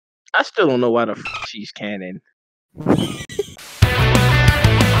I still don't know why the f she's canon.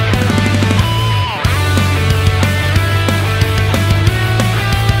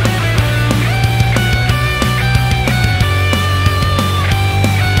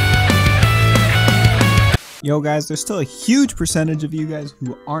 Yo guys, there's still a huge percentage of you guys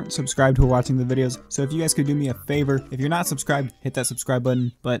who aren't subscribed who are watching the videos, so if you guys could do me a favor, if you're not subscribed, hit that subscribe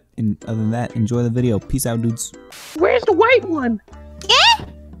button, but other than that, enjoy the video. Peace out, dudes. Where's the white one? ¿Qué?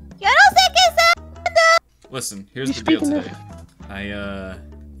 Yo no sé qué es. Listen, here's the deal today.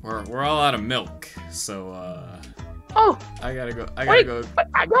 We're all out of milk, so Oh, I gotta go. wait, go. but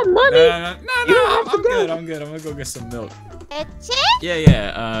I got money. No, I'm good. I'm good. I'm gonna go get some milk. Leche?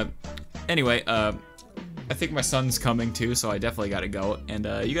 Yeah. Anyway, I think my son's coming too, so I definitely gotta go. And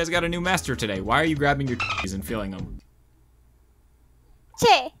you guys got a new master today. Why are you grabbing your t's and feeling them?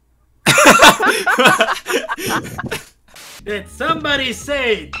 Che. Did somebody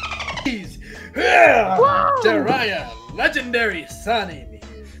say Jeez. Yeah. Jiraiya, legendary Sunny.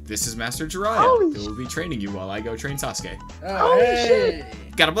 This is Master Jiraiya, Holy who will be training you while I go train Sasuke. Oh, Holy hey.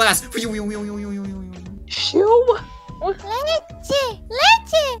 Got a blast! Shoo. Leche.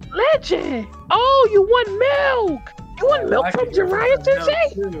 Leche. Oh, you want milk? You want milk I from could use Jiraiya, some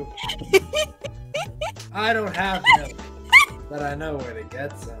Sensei? milk, too. I don't have milk, but I know where to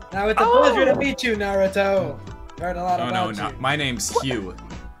get some. Now it's a pleasure to meet you, Naruto. Heard a lot about you. My name's Hugh.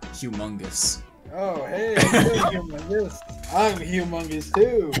 Humongous. Oh, hey, you're humongous. I'm humongous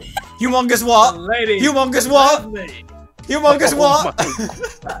too. Humongous what? Lady, Humongous what? love me. Humongous what?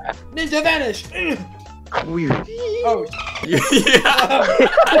 Ninja vanish. Weird. Oh, Yeah.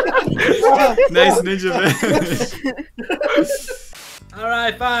 Nice ninja vanish. all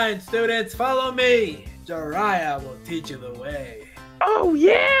right, fine, students, follow me. Jiraiya will teach you the way. Oh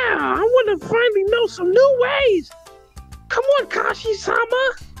yeah, I want to finally know some new ways. Come on,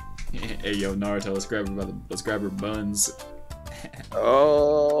 Kashi-sama. Hey yo, Naruto, let's grab her buns.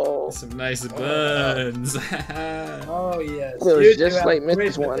 Oh. Some nice buns. Oh yes. It was You just two have like great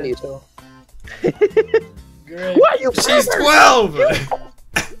Mrs. Juanito. potential. Great. What you? She's pervert? 12.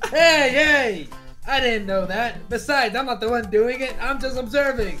 Hey! I didn't know that. Besides, I'm not the one doing it. I'm just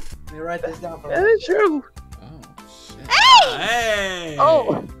observing. Let me write this down for That me. is true. Oh shit. Hey! Hey.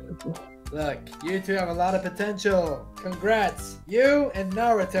 Oh. Look, you two have a lot of potential. Congrats. You and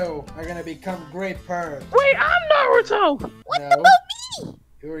Naruto are gonna become great pervs. Wait, I'm Naruto. What No. about me?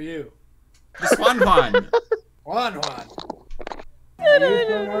 Who are you? This Juan. Juan. Are you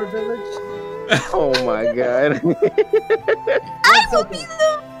from our village? Oh my god. I will be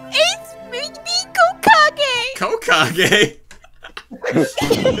the 8th maybe Kokage. Kokage. I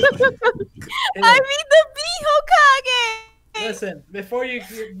mean the bee Hokage. Listen, before you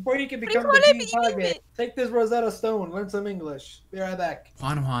can become wanna the be King Kage, human. take this Rosetta Stone, learn some English. Be right back.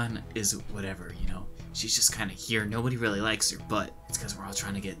 Juan is whatever, you know. She's just kind of here. Nobody really likes her, but it's because we're all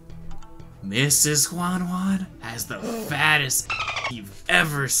trying to get Mrs. Juan has the fattest you've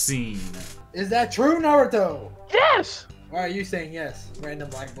ever seen. Is that true, Naruto? Yes. Why are you saying yes, random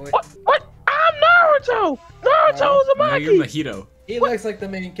black boy? What? I'm Naruto. Naruto No, you're Uzumaki. Mojito. He looks like the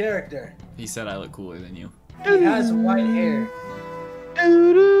main character. He said I look cooler than you. He has white hair.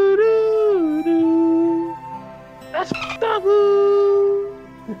 Do, do, do, do. That's f***ed.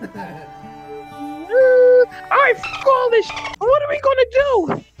 Alright, f*** all this shit. What are we gonna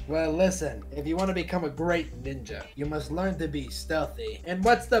do? Well, listen, if you want to become a great ninja, you must learn to be stealthy. And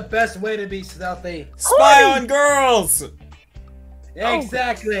what's the best way to be stealthy? Spy on girls!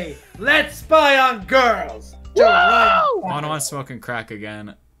 Exactly! Let's spy on girls! Whoa! Juan's smoking crack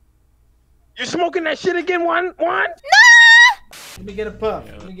again. You smoking that shit again, Juan? Let me get a puff.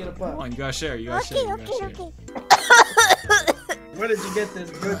 Let me get a Come puff. on, you gotta share. You gotta share. You gotta share. Where did you get this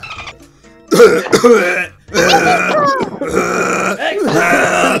good?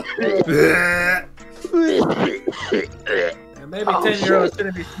 And maybe 10-year-olds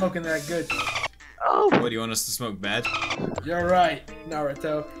shouldn't be smoking that good. Oh, What, do you want us to smoke bad? You're right,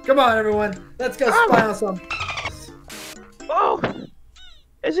 Naruto. Come on, everyone. Let's go spy on some. oh.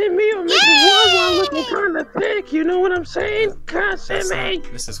 Is it me or Mrs. Juan looking kind of thick? You know what I'm saying?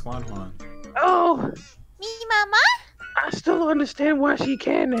 Kaseme. This is Juan. Oh, Me mama? I still don't understand why she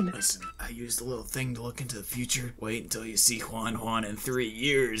canon. Listen, I used a little thing to look into the future. Wait until you see Juan in 3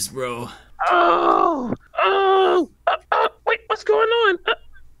 years, bro. Oh, wait, what's going on?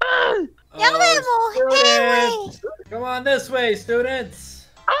 Students. Come on this way, students.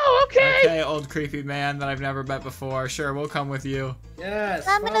 Oh, okay. Okay, old creepy man that I've never met before. Sure, we'll come with you. Yes.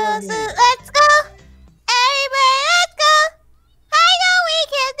 Let's follow go. me. Everybody, let's go. I know we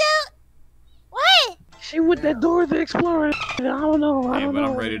can do. What? She with that Dora the Explorer. I don't know. I Hey, don't but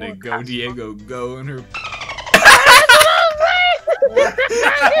know. I'm ready to go, Diego. Go in her.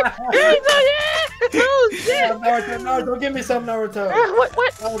 Yeah, Naruto, give me some Naruto. What?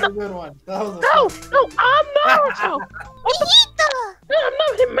 That was a good one. That was a No, fun one. no, I'm Naruto. Mijito! No, I'm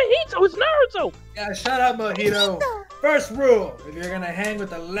not Mahito. It's Naruto. Yeah, shut up, Mojito. First rule, if you're gonna hang with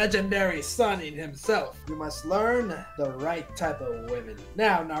the legendary Sanji himself, you must learn the right type of women.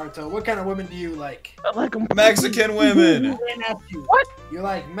 Now, Naruto, what kind of women do you like? I like them. Mexican women. What? You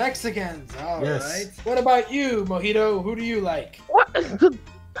like Mexicans, alright. Yes. What about you, Mojito? Who do you like? What?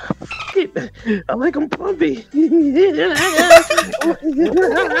 Fuck it. I like them pumpy.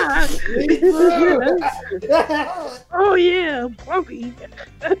 Oh yeah, pumpy.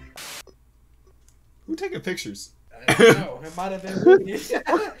 Who taking pictures? I don't know. It might have been me.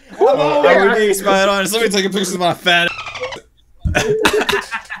 Oh, I would be spying on. Somebody taking pictures of my fat.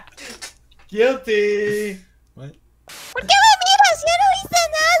 Guilty. What? ¿Por qué me miras? Yo no hice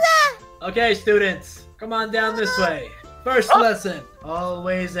nada. Okay, students, come on down this way. First lesson,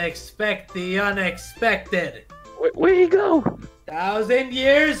 always expect the unexpected. Where you go? 1,000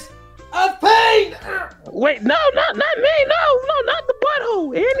 years of pain! Wait, no, not me. No, not the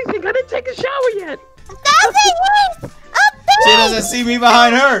butthole. Anything. I didn't take a shower yet. 1,000 years of pain. She doesn't see me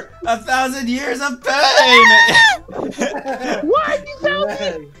behind her. 1,000 years of pain. Why you tell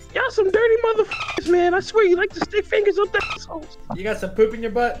me? Y'all some dirty motherfuckers, man. I swear you like to stick fingers up the assholes. You got some poop in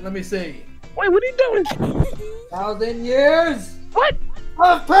your butt? Let me see. Wait, what are you doing? 1,000 years What?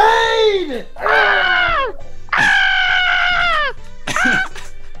 of pain! Ah! Ah!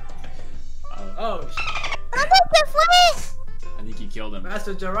 Oh, ¿Dónde se fue? I think you killed him.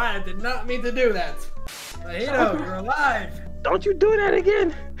 Master Jiraiya did not mean to do that. Mahito, you're alive. Don't you do that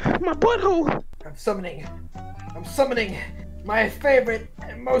again. My butthole. I'm summoning my favorite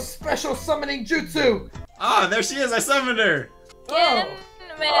and most special summoning jutsu. Ah, there she is. I summoned her. ¿Quién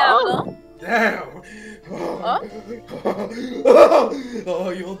me habló? Damn. Oh? Oh,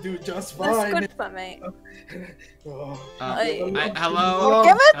 you'll do just fine. Discúlpame. Oh. Hello? ¿Por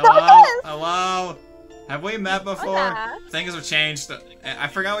qué me Hello? tocas? Hello? Have we met before? Hola. Things have changed. I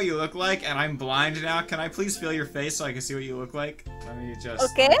forgot what you look like, and I'm blind now. Can I please feel your face so I can see what you look like? Let me just.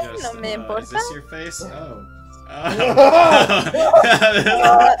 Okay, let me just, no me importa. Is this your face? Oh.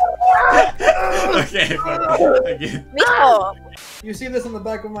 Okay, okay. Mijo. You see this on the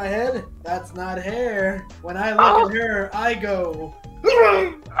back of my head? That's not hair. When I look at her, I go.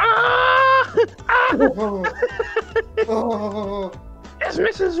 Ah! Ah! Oh. It's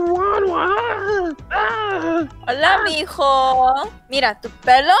Mrs. Wanwa. Ah! Hola, mijo. Mira, tu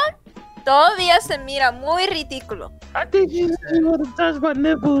pelo todavía se mira muy ridículo. I think you want to touch my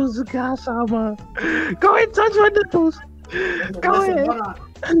nipples, Kasama. Go ahead, touch my nipples. Go Listen, ahead. hold on.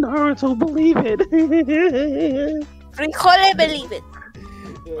 Naruto, believe it. Frijole believe it.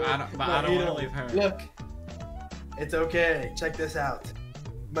 I don't want to leave her. Look, it's okay. Check this out.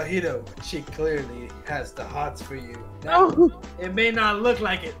 Mahito, she clearly has the hots for you. Now, Oh, it may not look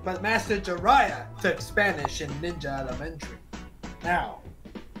like it, but Master Jiraiya took Spanish in Ninja Elementary. Now,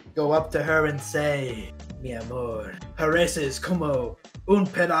 go up to her and say, Mi amor, pareces como un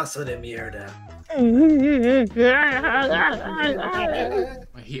pedazo de mierda.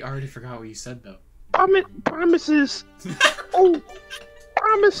 Wait, he already forgot what you said, though. promises. Oh,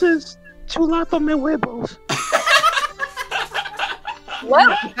 promises. Chulato me huevos.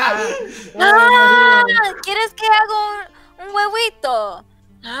 What? Ah, ¿quieres que haga un huevito?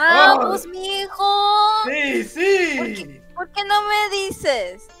 Ah, Oh. pues mijo. Sí, sí. ¿Por qué no me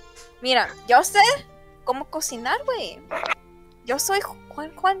dices? Mira, yo sé cómo cocinar, güey. Yo soy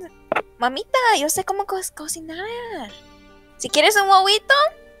Juan. Mamita, yo sé cómo cocinar. Si quieres un huevito,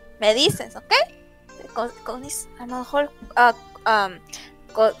 me dices, ¿ok? A lo mejor...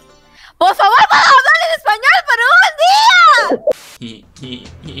 Por favor, ¿puedo hablar en español por un día?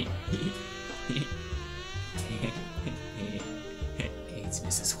 It's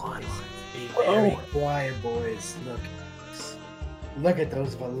Mrs. Juan. Be very quiet, boys. Look at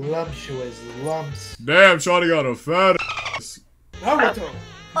those voluptuous lumps. Damn, Shawty got a fat ass. Naruto!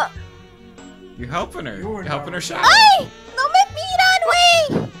 You're helping her. You're You're helping her not- shower. ¡Ay! ¡No me miran,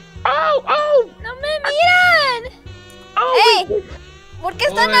 güey! Oh. ¡No me miran! Oh. ¡Ey! ¿Por qué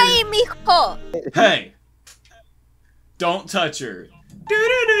están Oy. ahí, mijo? Hey! Don't touch her.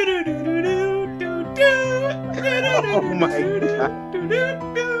 Oh my God.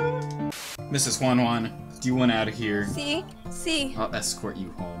 Mrs. Juan, do you want out of here? Sí, sí. I'll escort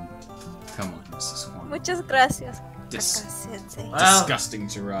you home. Come on, Mrs. Juan. Muchas gracias. Dis- Kakashi. Well, disgusting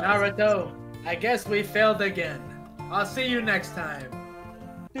Jiraiya. Naruto, I guess we failed again. I'll see you next time.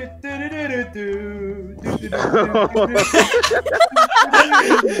 Yeah,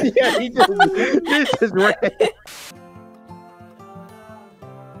 this is red.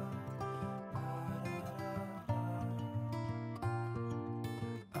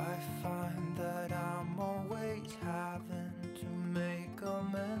 I find that I'm always having to make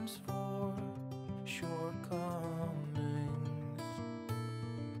amends for shortcomings,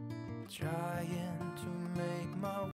 trying to make my